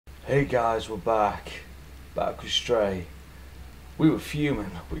Hey guys, we're back. Back with Stray. We were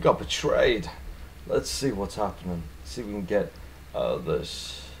fuming. We got betrayed. Let's see what's happening. See if we can get out of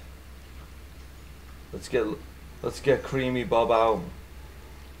this. Let's get Creamy Bob out.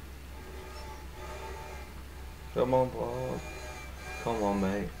 Come on, Bob. Come on,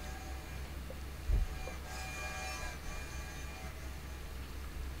 mate.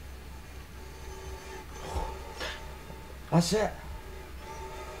 That's it.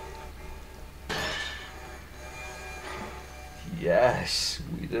 Yes,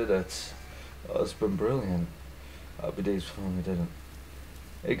 we did it. Oh, it's been brilliant. Happy days for when we didn't.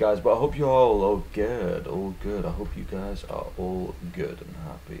 Hey guys, but I hope you're all good, all good. I hope you guys are all good and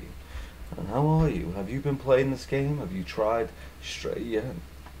happy. And how are you? Have you been playing this game? Have you tried Stray yet?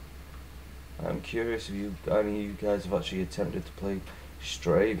 I'm curious if any of you guys have actually attempted to play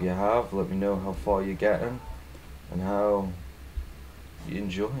Stray. If you have, let me know how far you're getting and how you're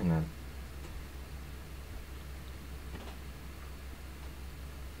enjoying it.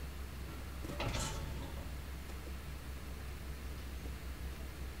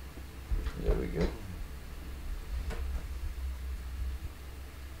 There we go.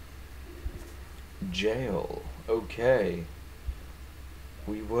 Jail. Okay.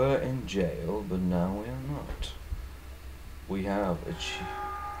 We were in jail, but now we are not. We have achieved.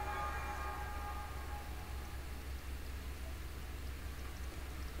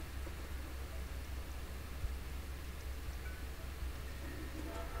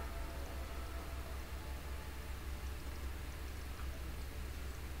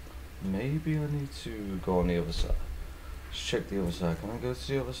 Maybe I need to go on the other side. Let's check the other side. Can I go to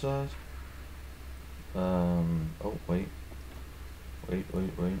the other side? Oh, wait. Wait.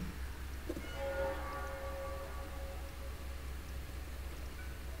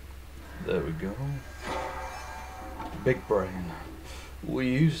 There we go. Big brain. We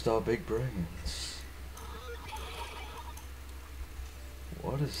used our big brains.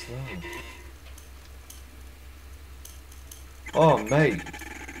 What is that? Oh, mate.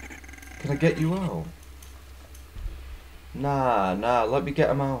 Can I get you out? Nah, let me get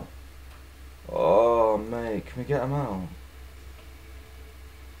him out. Oh, mate, can we get him out?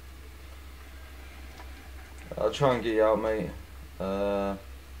 I'll try and get you out, mate. No,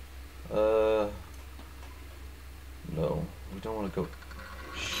 we don't want to go.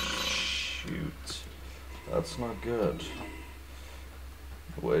 Shoot. That's not good.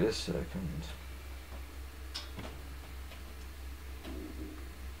 Wait a second.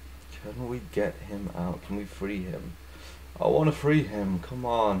 Can we get him out? Can we free him? I want to free him. Come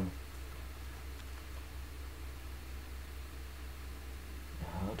on.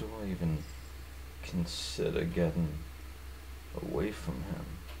 How do I even consider getting away from him?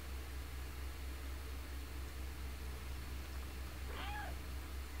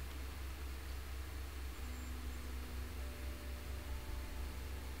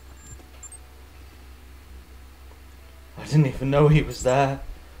 I didn't even know he was there.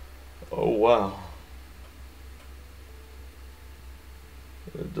 Oh wow.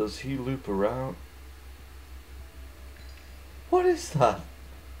 Does he loop around? What is that?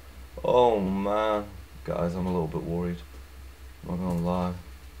 Oh man. Guys, I'm a little bit worried. I'm not gonna lie.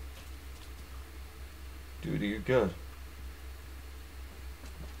 Dude, are you good?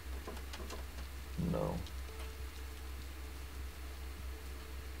 No.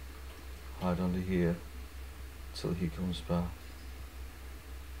 Hide under here till he comes back.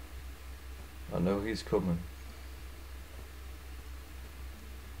 I know he's coming.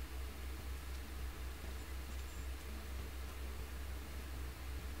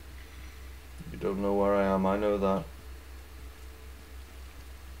 You don't know where I am, I know that.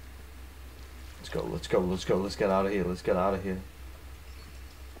 Let's go, let's get out of here, let's get out of here.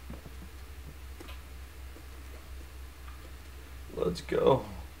 Let's go.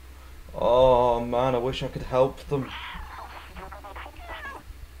 Oh man, I wish I could help them.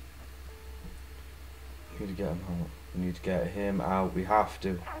 We need to get him out. We need to get him out. We have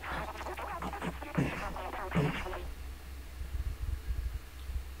to.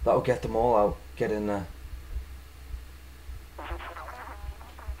 That'll get them all out. Get in there.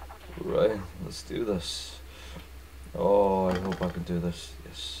 Right, let's do this. Oh, I hope I can do this.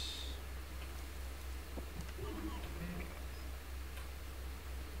 Yes.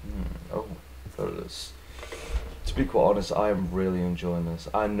 Oh, there it is. To be quite honest, I am really enjoying this.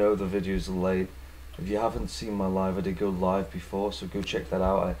 I know the videos are late. If you haven't seen my live, I did go live before, so go check that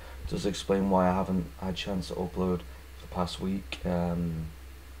out. I just explain why I haven't had a chance to upload for the past week.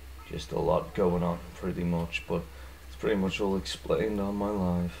 Just a lot going on, pretty much, but it's pretty much all explained on my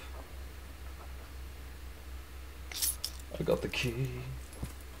live. I got the key.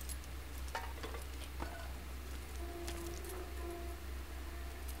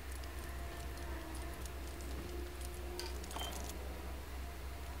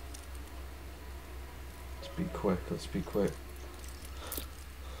 be quick, let's be quick.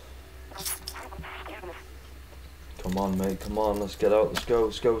 Come on, mate, come on, let's get out, let's go,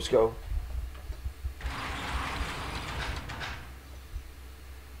 let's go, let's go.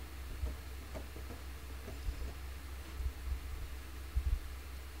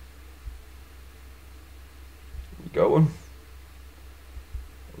 We're going.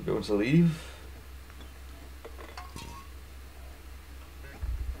 We're going to leave.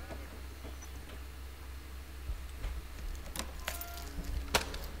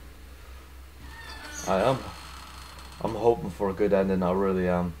 I am. I'm hoping for a good ending, I really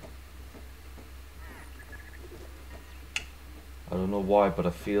am. I don't know why, but I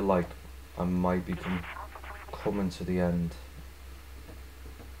feel like I might be coming to the end.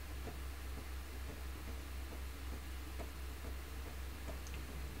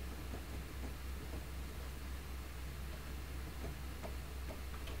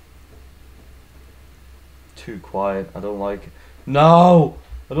 Too quiet, I don't like it. No!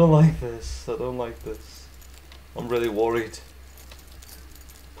 I don't like this, I don't like this. I'm really worried.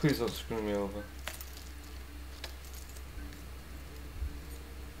 Please don't screw me over.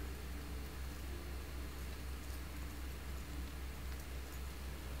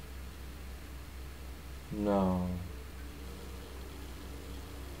 No.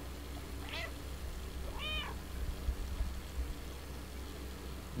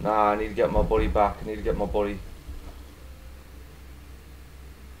 Nah, I need to get my body back. I need to get my body.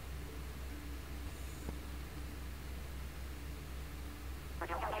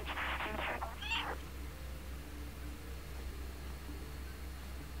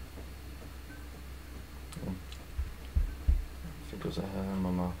 I think there's a hair in my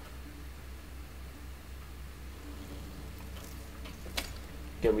mouth.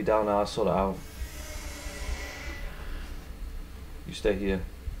 Get me down now, I'll sort it out. You stay here.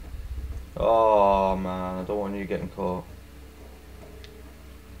 Oh man, I don't want you getting caught.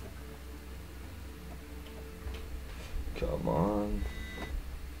 Come on.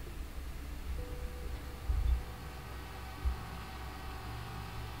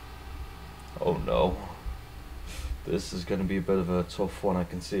 Oh no. This is gonna be a bit of a tough one, I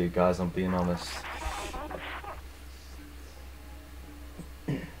can see it, guys, I'm being honest.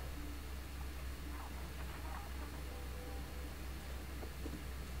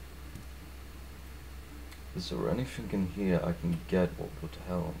 Is there anything in here I can get? What would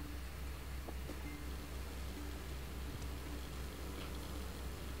help?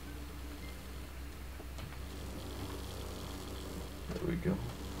 There we go.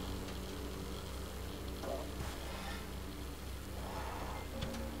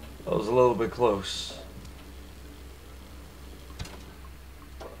 That was a little bit close.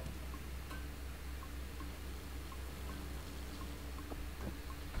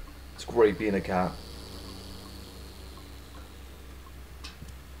 It's great being a cat.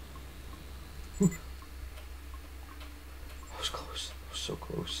 That was close. That was so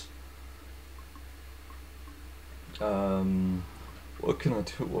close. What can I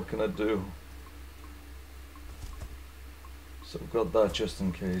do? What can I do? So I've got that just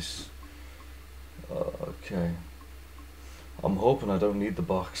in case. Okay. I'm hoping I don't need the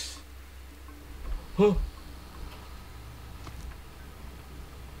box. Huh.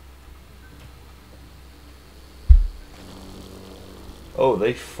 Oh,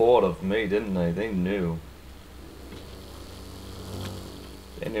 they thought of me, didn't they? They knew.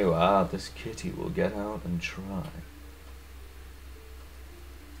 They knew, this kitty will get out and try.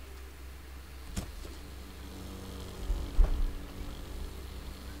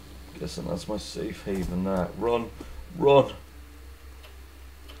 Guessing that's my safe haven, that. Run! Run!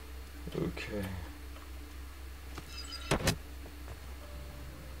 Okay.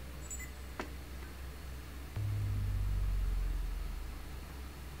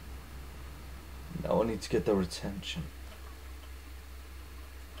 Now I need to get their attention.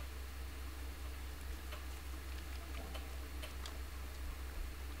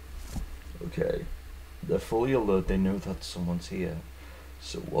 Okay. They're fully alert, they know that someone's here.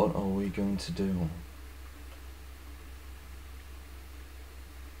 So what are we going to do?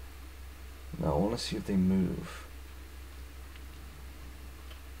 Now I want to see if they move.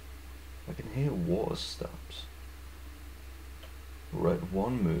 I can hear water steps. Right,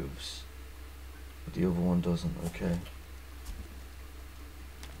 one moves, but the other one doesn't. Okay.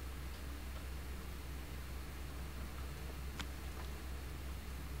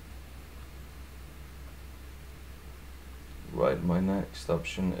 Right, my next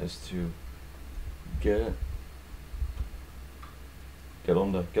option is to get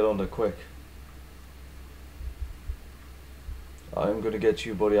under quick. I'm gonna get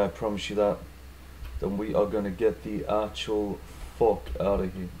you, buddy, I promise you that. then we are gonna get the actual fuck out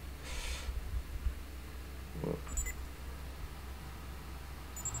of here.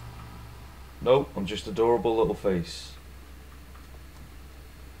 Nope, I'm just adorable little face.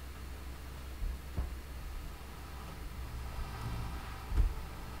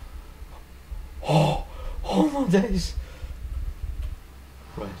 Oh my days.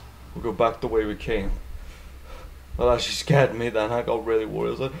 Right, we'll go back the way we came. Well, that actually scared me then. I got really worried.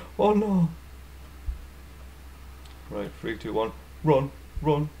 I was like, oh no. Right, 3, 2, 1. Run,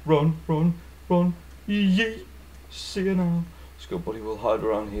 run, run, run, run. Yee. See you now. Let's go, buddy. We'll hide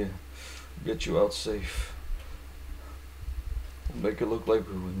around here. Get you out safe. We'll make it look like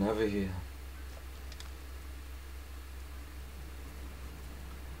we were never here.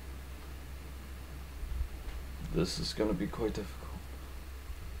 This is gonna be quite difficult.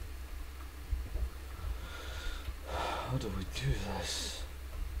 How do we do this?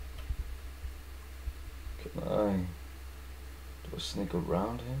 Can I? Do I sneak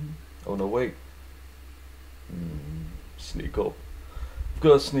around him? Oh no, wait. Sneak up. I've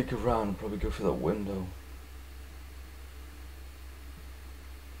got to sneak around and probably go through that window.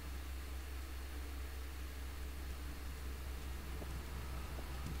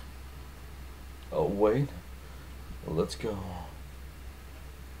 Oh wait. Well, let's go.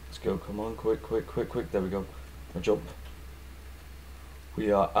 Let's go. Come on, quick, quick, quick, quick. There we go. Now jump.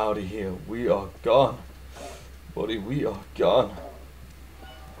 We are out of here. We are gone. Buddy, we are gone.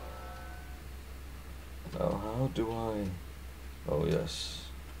 Now, how do I... Oh, yes.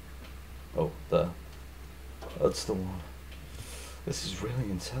 Oh, there. That's the one. This is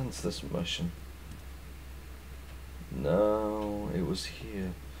really intense, this mission. No, it was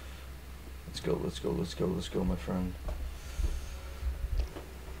here. Let's go, let's go, let's go, let's go, my friend.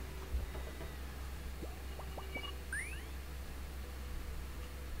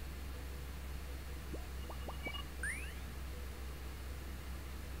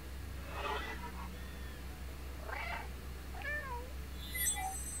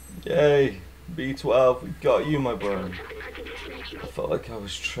 Yay, B12, we got you, my bro. I felt like I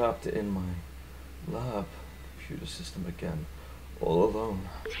was trapped in my lab computer system again, all alone.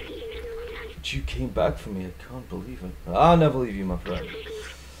 But you came back for me, I can't believe it. I'll never leave you, my friend.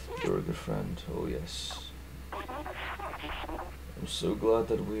 You're a good friend, oh yes. I'm so glad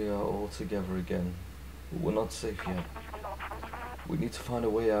that we are all together again. But we're not safe yet. We need to find a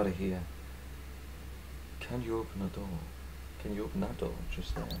way out of here. Can you open the door? Can you open that door?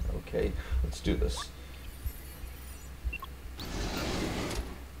 Just there. Okay, let's do this.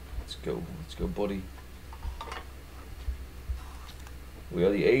 Let's go, buddy. We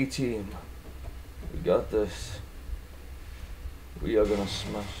are the A-team. We got this. We are gonna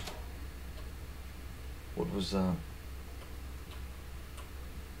smash. What was that?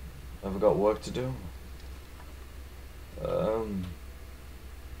 Have I got work to do?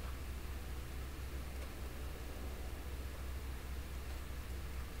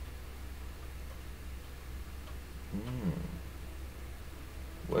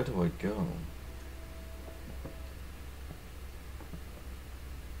 Where do I go?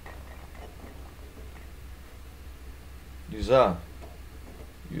 Use that.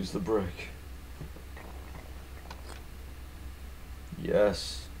 Use the brick.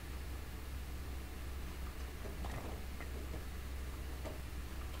 Yes.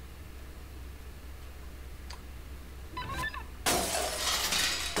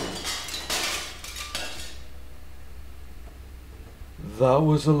 That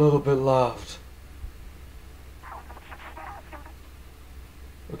was a little bit loud.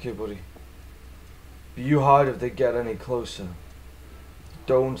 Okay, buddy. But you hide if they get any closer.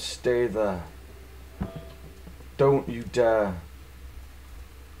 Don't stay there. Don't you dare.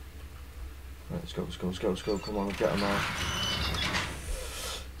 Right, let's go, let's go, let's go, let's go. Come on, get them out.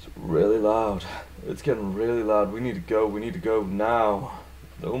 It's really loud. It's getting really loud. We need to go now.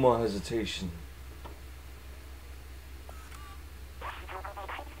 No more hesitation.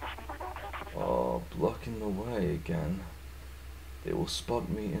 Oh, blocking the way again. They will spot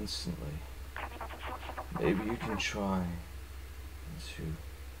me instantly. Maybe you can try into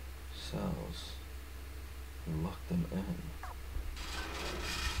cells and lock them in.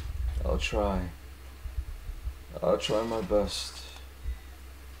 I'll try. I'll try my best.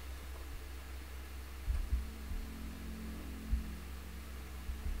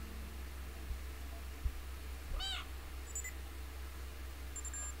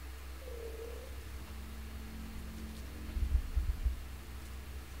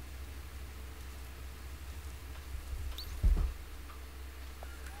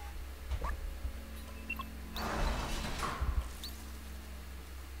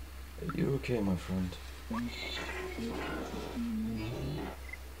 Are you okay, my friend?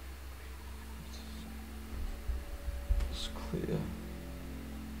 It's clear.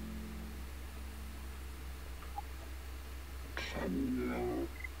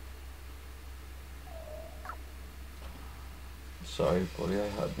 Sorry, buddy, I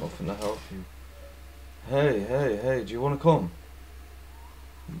had nothing to help you. Hey, do you want to come?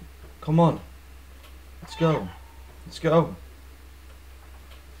 Come on. Let's go. Let's go.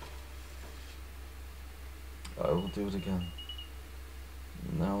 I will do it again.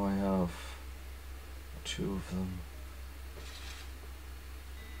 Now I have 2 of them.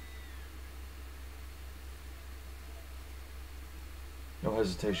 No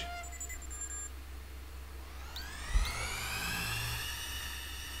hesitation.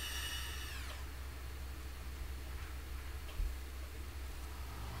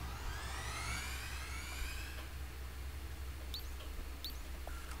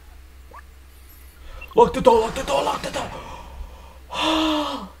 Lock the door, lock the door, lock the door!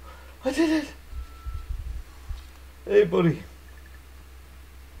 I did it! Hey, buddy.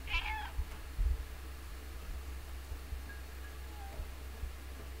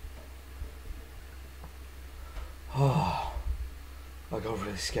 Oh, I got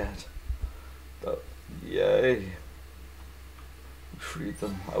really scared. But, yay. We freed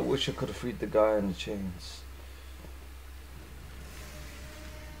them. I wish I could have freed the guy in the chains.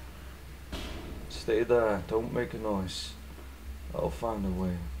 Stay there, don't make a noise. I'll find a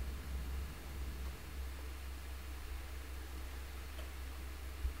way.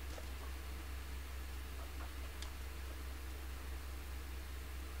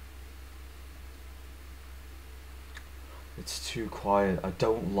 It's too quiet. I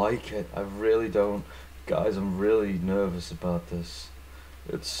don't like it. I really don't. Guys, I'm really nervous about this.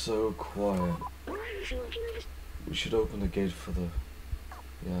 It's so quiet. We should open the gate for the...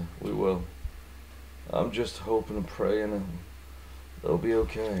 Yeah, we will. I'm just hoping and praying and they'll be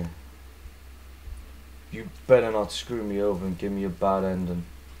okay. You better not screw me over and give me a bad ending.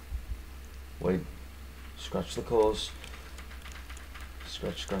 Wait. Scratch the claws.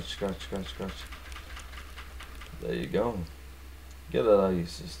 Scratch, scratch, scratch, scratch, scratch. There you go. Get it out of your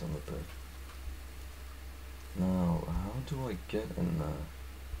system a bit. Now, how do I get in there?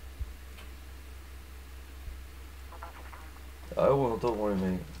 I will, don't worry,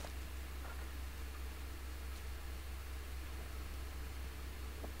 mate.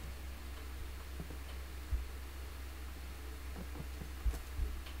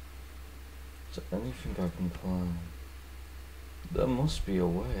 Is there anything I can plan? There must be a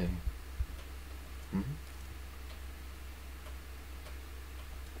way. Hmm?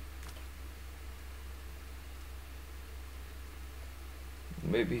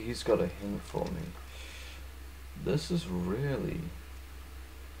 Maybe he's got a hint for me. This is really...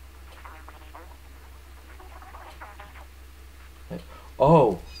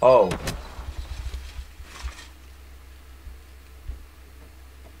 Oh!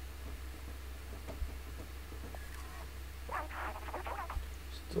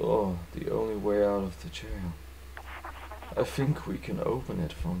 Store, the only way out of the jail. I think we can open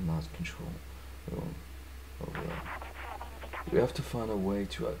it from that control room over there. We have to find a way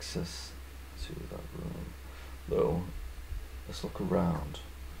to access to that room. Though, let's look around.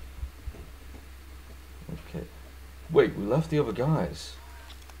 Okay. Wait, we left the other guys.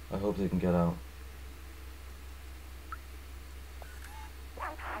 I hope they can get out.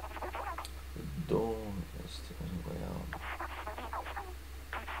 The door is the only way out.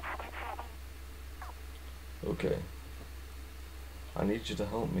 Okay. I need you to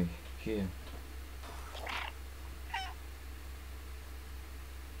help me here.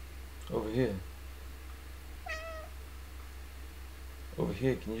 Over here. Over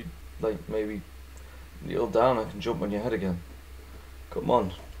here, can you, like, maybe kneel down? I can jump on your head again. Come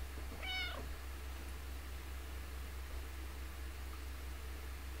on.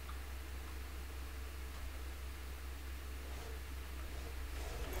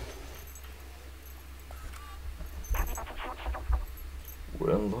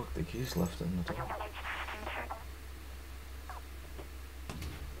 We're unlocked, the key's left in the door.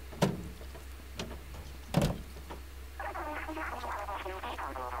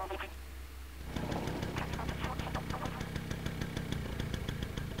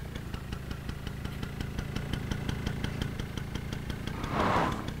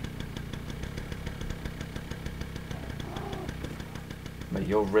 Mate,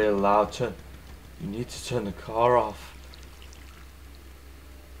 you're real loud. You need to turn the car off.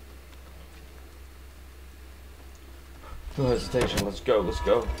 No hesitation, let's go, let's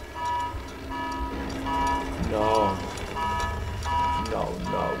go. No. no,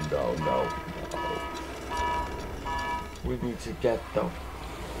 no, no, no. We need to get the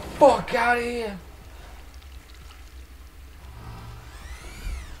fuck out of here.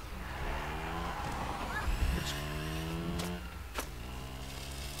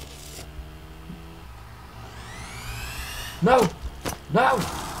 No! No!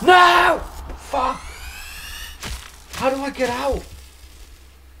 No! Fuck! How do I get out?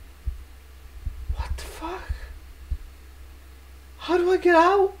 What the fuck? How do I get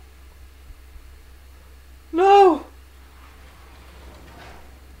out? No!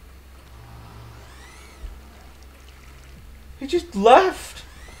 He just left!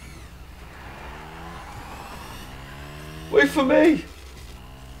 Wait for me!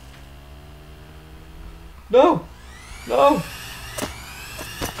 No! No!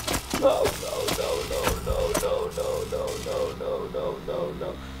 No, no, no, no, no, no, no, no, no, no, no, no, no.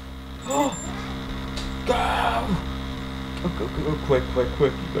 Oh! Go! Go, quick, quick,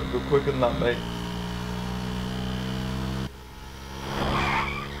 quick. You gotta go quicker than that, mate.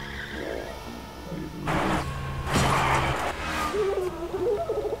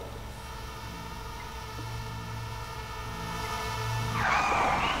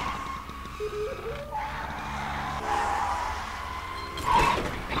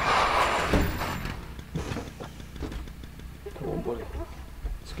 Come on, buddy.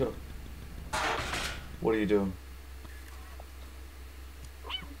 Let's go. What are you doing?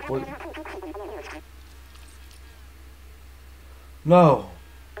 What? No.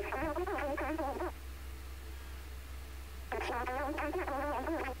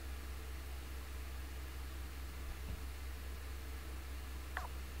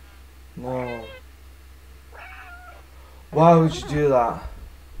 No. Why would you do that?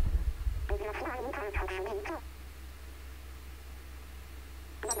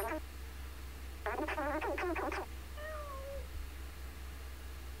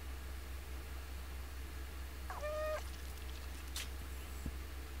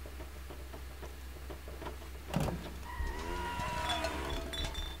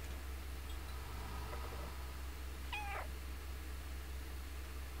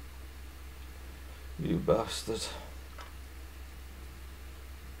 You bastard.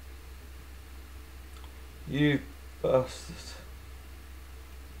 You bastard.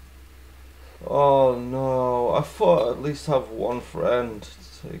 Oh no, I thought I'd at least have one friend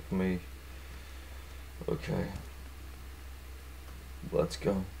to take me. Okay. Let's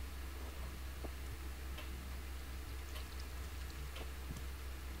go.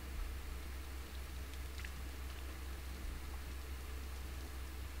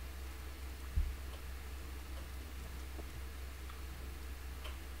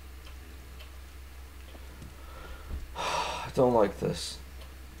 I don't like this.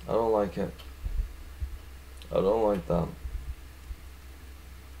 I don't like it. I don't like that.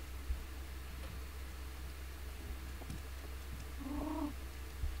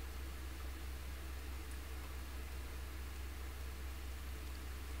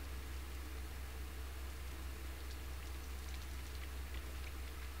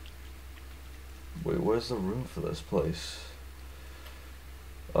 Wait, where's the room for this place?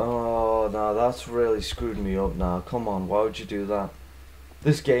 Oh, no, that's really screwed me up now. Come on, why would you do that?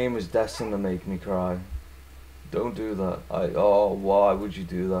 This game is destined to make me cry. Don't do that. Oh, why would you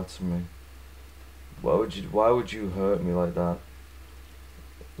do that to me? Why would you hurt me like that?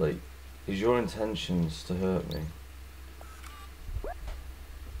 Like, is your intentions to hurt me?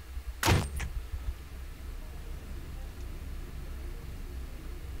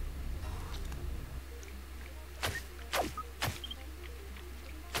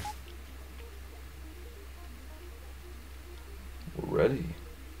 We're ready.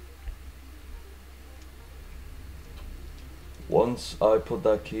 Once I put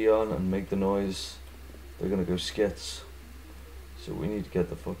that key on and make the noise, they're gonna go skits. So we need to get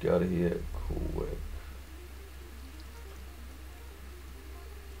the fuck out of here quick.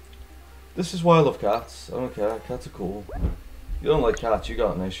 This is why I love cats. I don't care, cats are cool. You don't like cats, you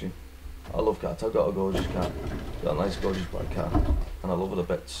got an issue. I love cats, I've got a gorgeous cat. Got a nice gorgeous black cat. And I love her to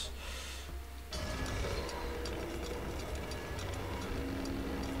bits.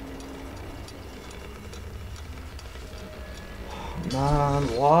 Man,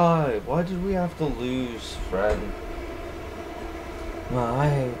 why? Why did we have to lose, friend? Man, I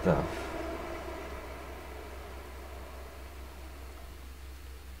hate that.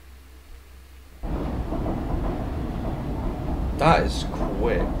 That is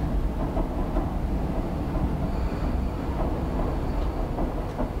quick.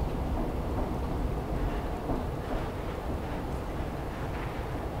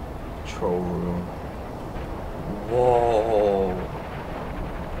 Control room. Whoa.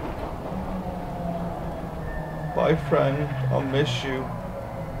 my friend. I miss you.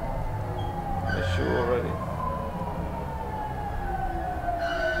 Miss you already.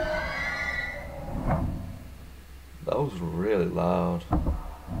 That was really loud.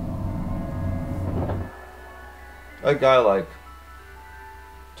 That guy like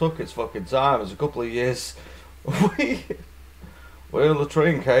took its fucking time. It was a couple of years. Well, the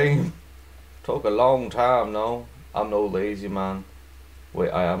train came. Took a long time, no. I'm no lazy man.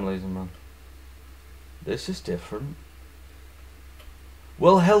 Wait, I am lazy man. This is different.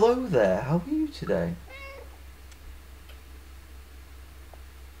 Well, hello there. How are you today?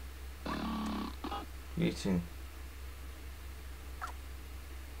 Eating.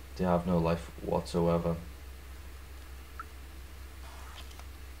 They have no life whatsoever.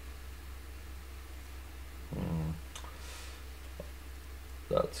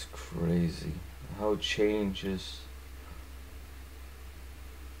 That's crazy. How it changes.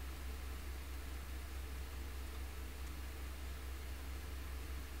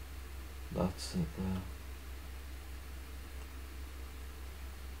 That's it there.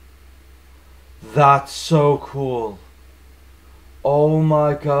 That's so cool. Oh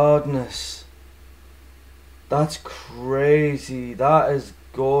my goodness. That's crazy. That is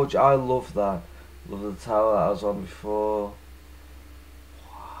gorgeous. I love that. Love the tower that I was on before.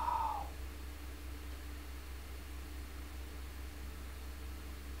 Wow.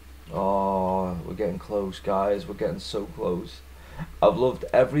 Oh, we're getting close, guys. We're getting so close. I've loved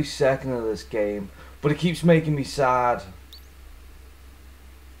every second of this game, but it keeps making me sad.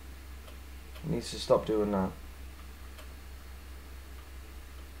 It needs to stop doing that.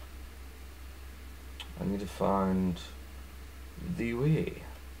 I need to find the way.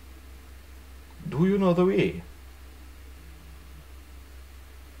 Do you know the way?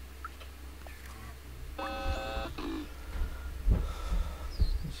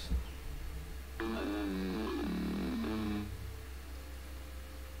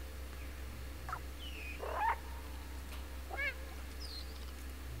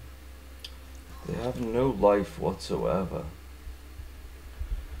 They have no life whatsoever.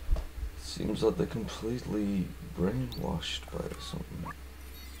 Seems like they're completely brainwashed by something.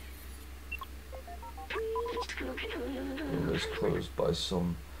 Room is closed by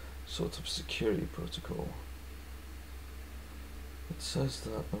some sort of security protocol. It says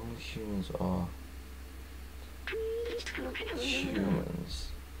that only humans are humans.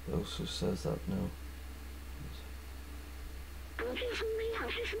 It also says that no. If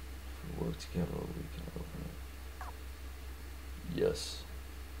we work together, we can open it. Yes.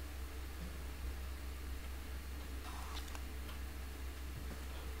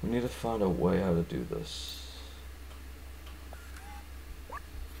 We need to find a way how to do this.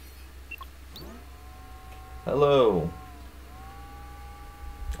 Hello.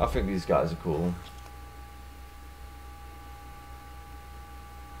 I think these guys are cool.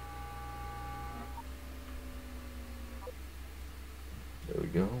 There we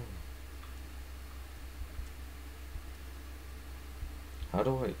go. How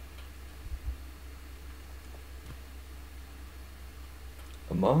do I...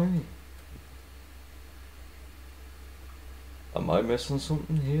 Am I missing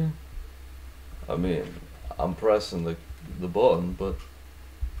something here? I mean, I'm pressing the button, but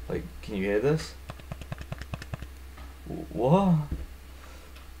like, can you hear this? What?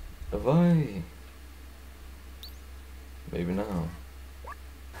 Have I? Maybe now.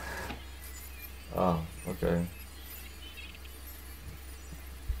 Ah, okay.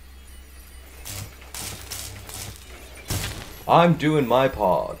 I'm doing my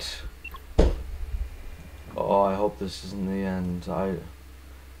part. Oh, I hope this isn't the end.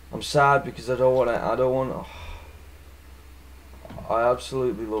 I'm sad because I don't want. I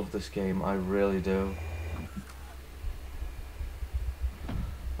absolutely love this game. I really do.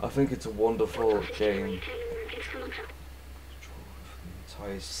 I think it's a wonderful game.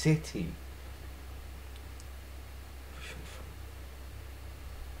 Entire city.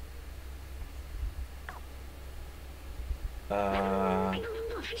 Hated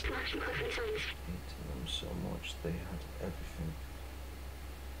them so much, they had everything.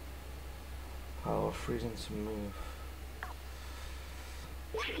 Power, freedom to move.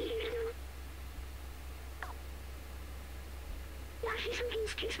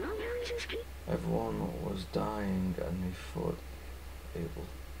 Everyone was dying and they thought able.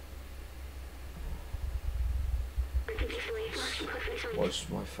 Watched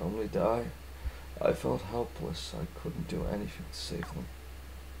my family die. I felt helpless. I couldn't do anything to save them.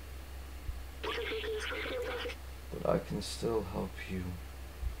 But I can still help you.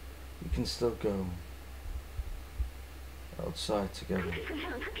 We can still go outside together.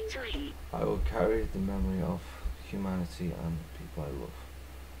 I will carry the memory of humanity and people I love.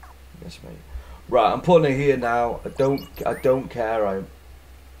 Yes, mate. Right, I'm putting it here now. I don't care.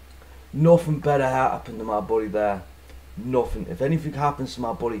 Nothing better happened to my buddy there. Nothing. If anything happens to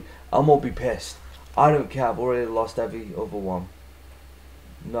my buddy, I'm gonna be pissed. I don't care. I've already lost every other one.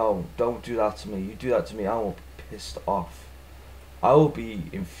 No, don't do that to me. You do that to me, I will be pissed off. I will be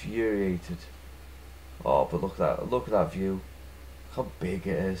infuriated. Oh, but look at that. Look at that view. Look how big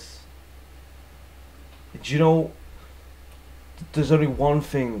it is. Do you know? There's only one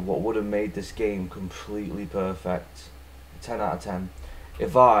thing what would have made this game completely perfect. 10 out of 10.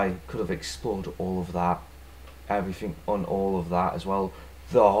 If I could have explored all of that, everything on all of that as well,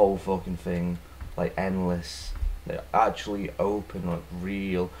 the whole fucking thing, like endless, like actually open, like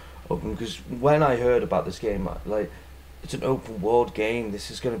real open. Because when I heard about this game, like it's an open world game, this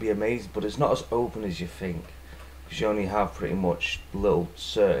is going to be amazing, but it's not as open as you think. Because you only have pretty much little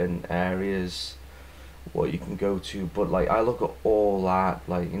certain areas what you can go to, but like I look at all that,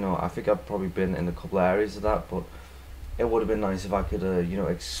 like, you know, I think I've probably been in a couple of areas of that, but it would have been nice if I could you know,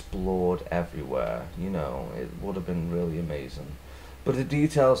 explored everywhere, you know, it would have been really amazing. But the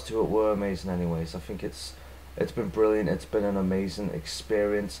details to it were amazing anyways. I think it's been brilliant, it's been an amazing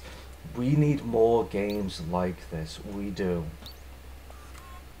experience. We need more games like this, we do.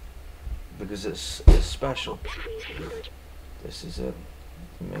 Because it's special. This is it,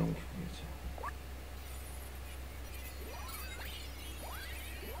 the main computer.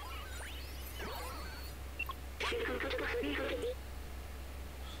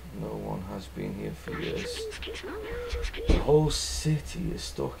 No one has been here for years. The whole city is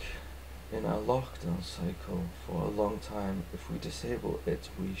stuck in a lockdown cycle for a long time. If we disable it,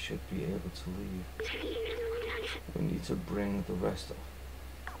 we should be able to leave. We need to bring the rest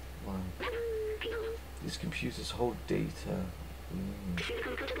online. These computers hold data. We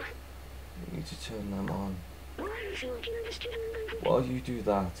need to turn them on. While you do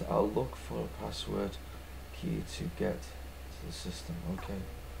that, I'll look for a password key to get to the system. Okay.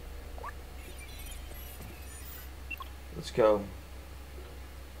 Let's go.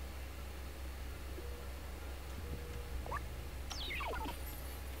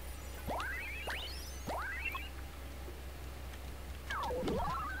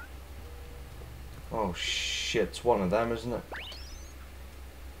 Oh shit, it's one of them, isn't it?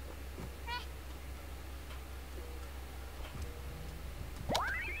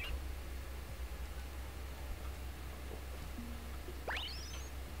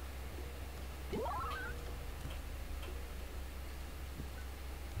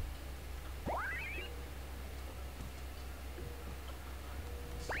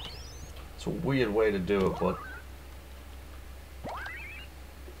 It's a weird way to do it, but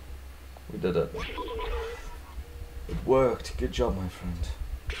we did it. It worked. Good job, my friend.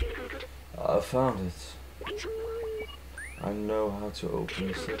 I found it. I know how to open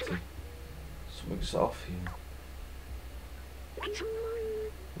the city. Something's off here.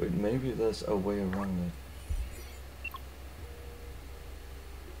 Wait, maybe there's a way around it.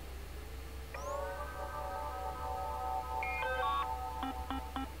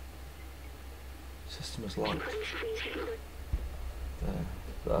 System is locked. There,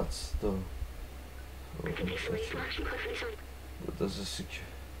 that's the open city. But there's a secure.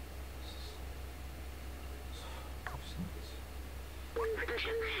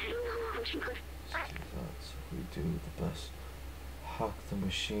 We do the best. Hack the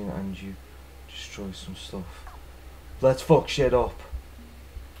machine and you destroy some stuff. Let's fuck shit up.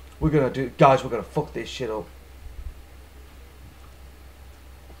 We're gonna fuck this shit up.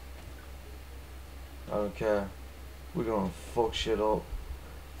 I don't care. We're gonna fuck shit up.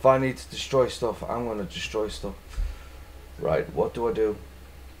 If I need to destroy stuff, I'm gonna destroy stuff. Right, what do I do?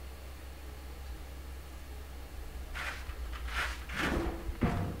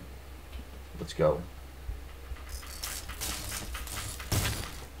 Let's go.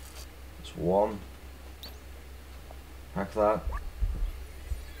 It's one. Hack that.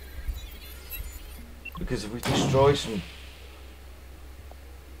 Because if we destroy some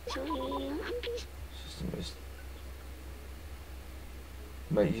system is,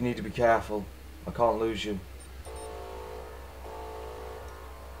 mate, you need to be careful. I can't lose you.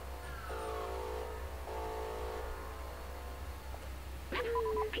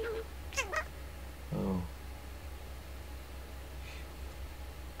 Oh.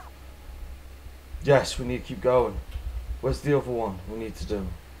 Yes, we need to keep going. Where's the other one we need to do?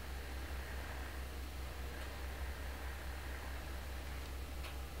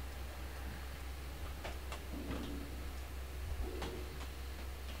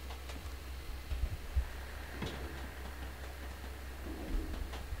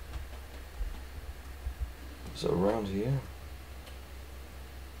 Is it around here?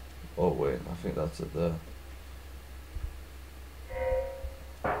 Oh wait, I think that's it there.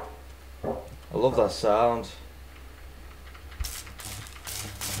 I love that sound.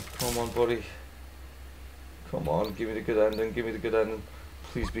 Come on, buddy. Come on, give me the good ending, give me the good ending.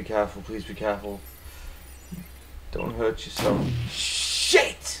 Please be careful, please be careful. Don't hurt yourself.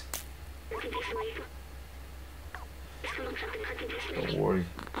 Shit! Don't worry.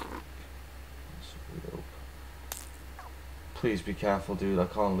 Please be careful, dude. I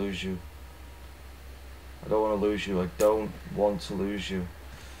can't lose you. I don't want to lose you. I don't want to lose you.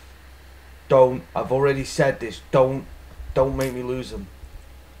 Don't. I've already said this. Don't make me lose him.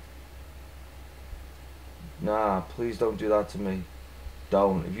 Nah, please don't do that to me.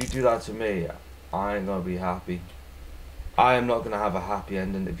 Don't. If you do that to me, I ain't gonna be happy. I am not gonna have a happy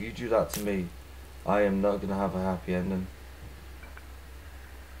ending. If you do that to me, I am not gonna have a happy ending.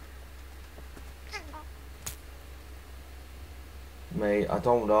 Mate, I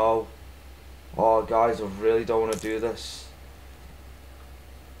don't know. Oh, guys, I really don't want to do this.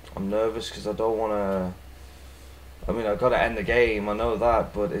 I'm nervous because I don't want to... I mean, I've got to end the game, I know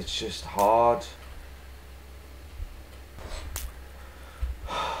that, but it's just hard.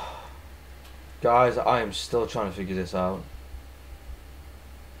 Guys, I am still trying to figure this out.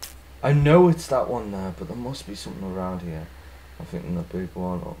 I know it's that one there, but there must be something around here. I think in the big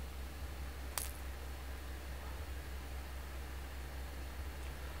one. Oh.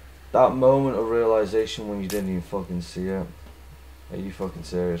 That moment of realization when you didn't even fucking see it. Are you fucking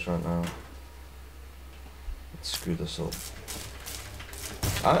serious right now? Let's screw this up.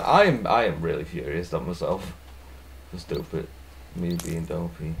 I am really furious at myself for stupid me being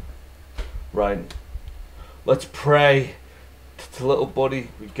dopey. Right, let's pray that the little buddy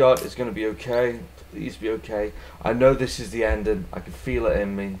we got is gonna be okay. Please be okay. I know this is the ending. I can feel it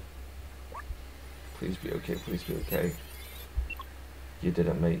in me. Please be okay. Please be okay. You did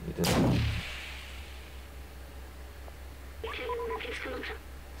it, mate. You did it.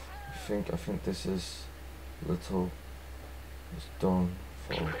 I think this is little. It's done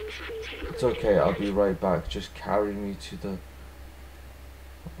for. It's okay. I'll be right back. Just carry me to the.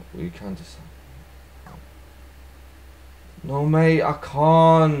 We can't decide. No, mate. I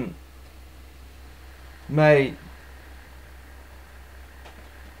can't. Mate.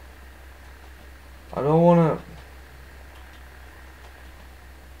 I don't wanna.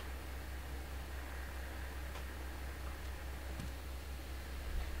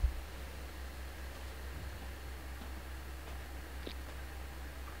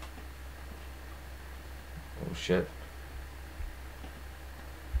 Oh shit.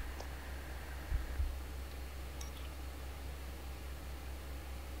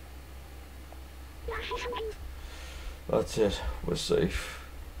 That's it. We're safe.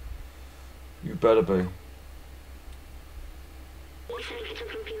 You better be.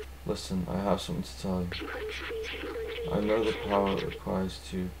 Listen, I have something to tell you. I know the power it requires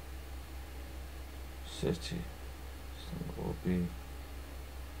to city will be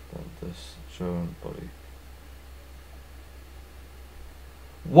that this Joan body.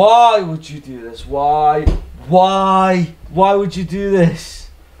 Why would you do this? Why? Why? Why would you do this?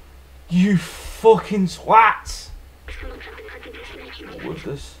 You fucking twat! With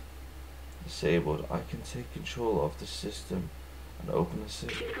this disabled, I can take control of the system and open the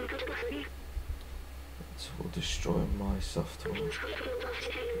system. It will destroy my software.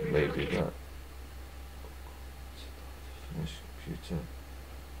 Maybe that finish computer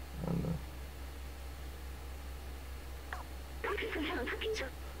and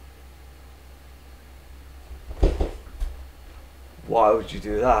why would you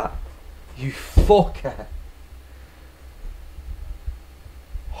do that? You fucker!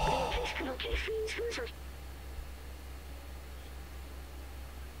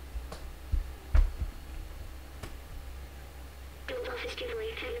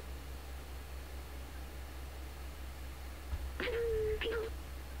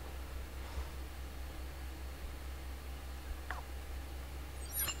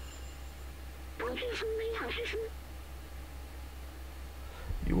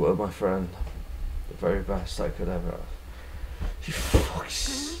 You were my friend, the very best I could ever have. You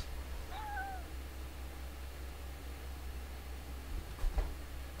fucks.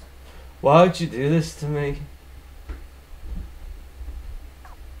 Why would you do this to me?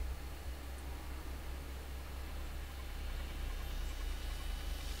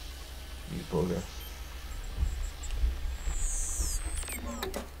 You bugger.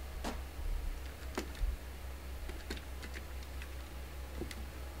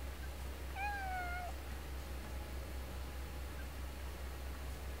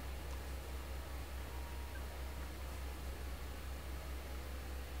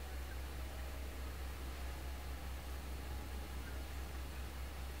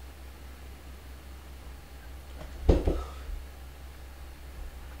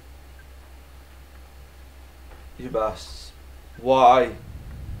 You bastards. Why?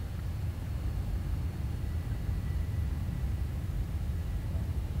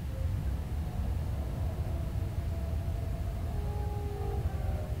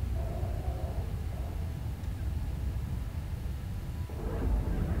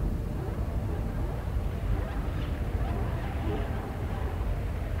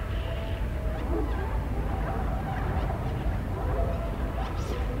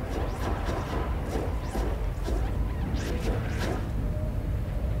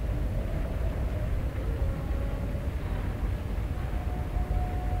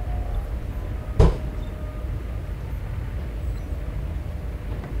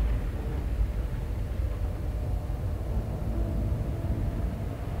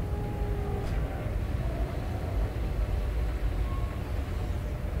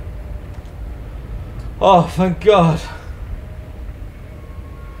 Oh, thank God.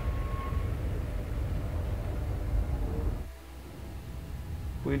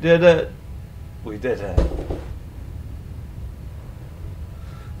 We did it. We did it.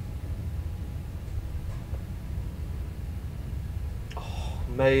 Oh,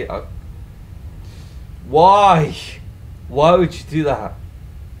 mate. Why? Why would you do that?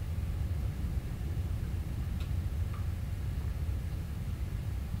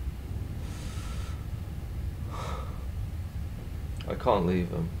 I can't leave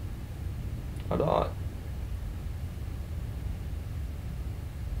him. I don't.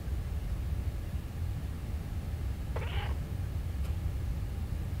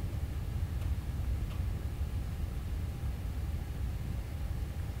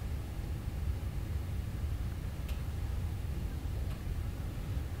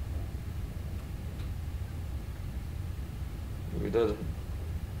 We did it.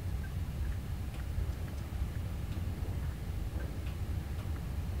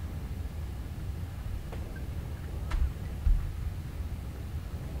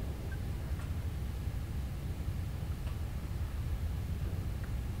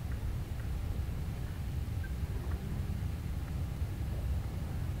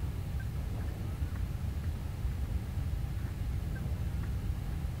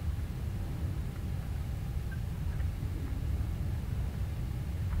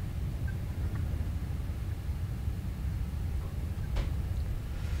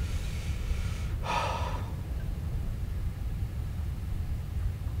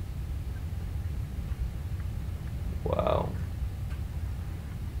 Wow.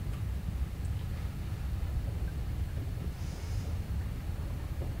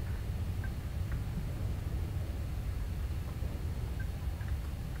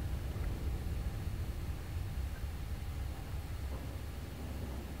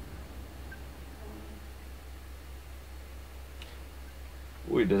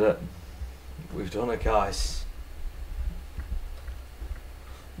 We did it. We've done it, guys.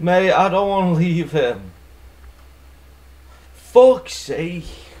 Mate, I don't want to leave him. Fuck's sake.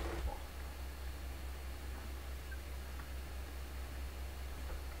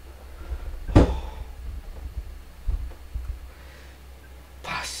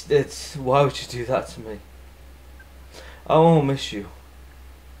 Bastards. Why would you do that to me? I won't miss you.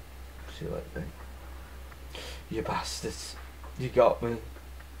 See you later. You bastards. You got me.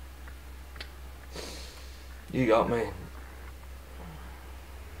 You got me.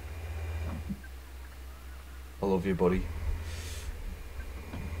 I love you, buddy.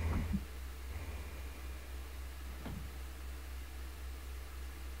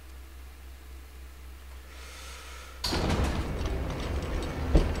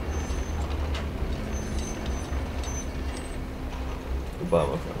 Goodbye,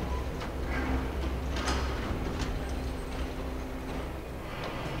 my friend.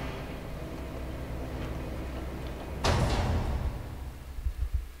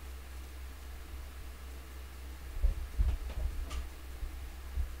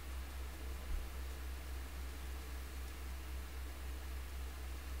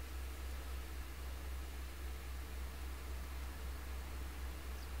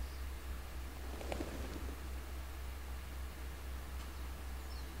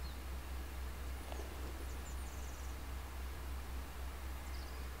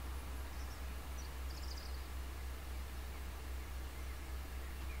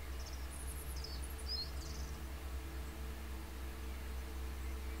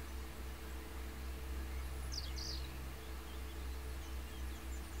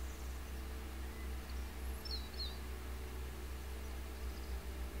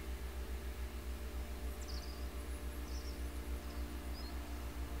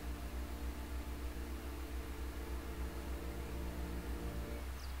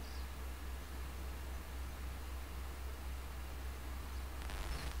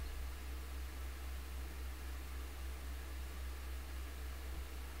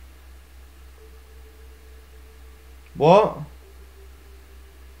 What?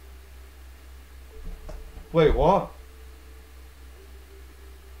 Wait, what?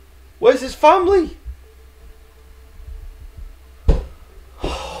 Where's his family?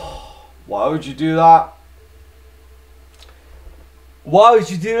 Why would you do that? Why would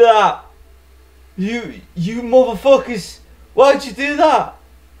you do that? You motherfuckers! Why'd you do that?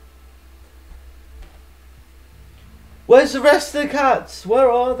 Where's the rest of the cats?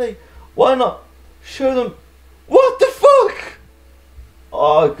 Where are they? Why not show them? What the fuck?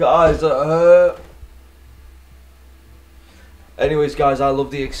 Oh, guys, that hurt. Anyways, guys, I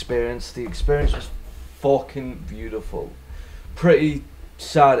love the experience. The experience was fucking beautiful. Pretty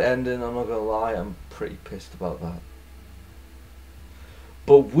sad ending, I'm not gonna lie. I'm pretty pissed about that.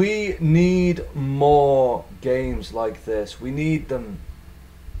 But we need more games like this. We need them.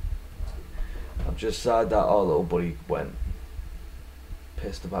 I'm just sad that our little buddy went.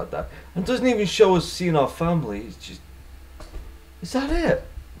 Pissed about that. And doesn't even show us seeing our family. It's just... Is that it?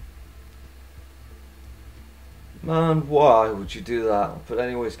 Man, why would you do that? But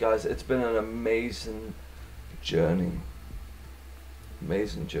anyways, guys, it's been an amazing journey.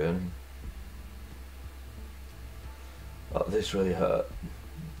 Amazing journey. Oh, this really hurt.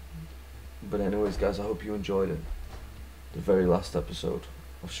 But anyways, guys, I hope you enjoyed it. The very last episode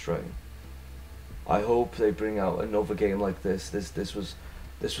of Stray. I hope they bring out another game like this. This was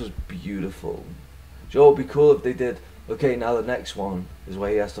beautiful. Do you know what would be cool if they did? Okay, now the next one is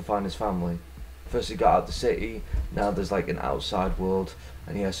where he has to find his family. First he got out the city. Now there's like an outside world,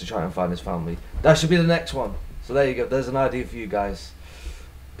 and he has to try and find his family. That should be the next one. So there you go. There's an idea for you guys.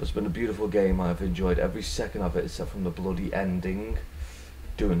 But it's been a beautiful game. I've enjoyed every second of it, except from the bloody ending.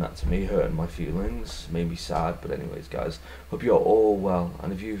 Doing that to me, hurting my feelings, made me sad. But anyways, guys, hope you're all well.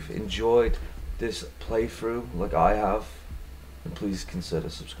 And if you've enjoyed this playthrough like I have, then please consider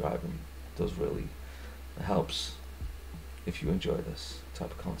subscribing. It does really, it helps if you enjoy this type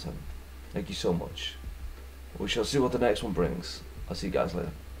of content. Thank you so much. We shall see what the next one brings. I'll see you guys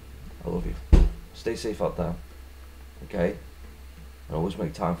later. I love you. Stay safe out there. Okay? And always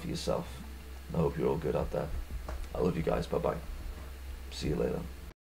make time for yourself. I hope you're all good out there. I love you guys. Bye bye. See you later.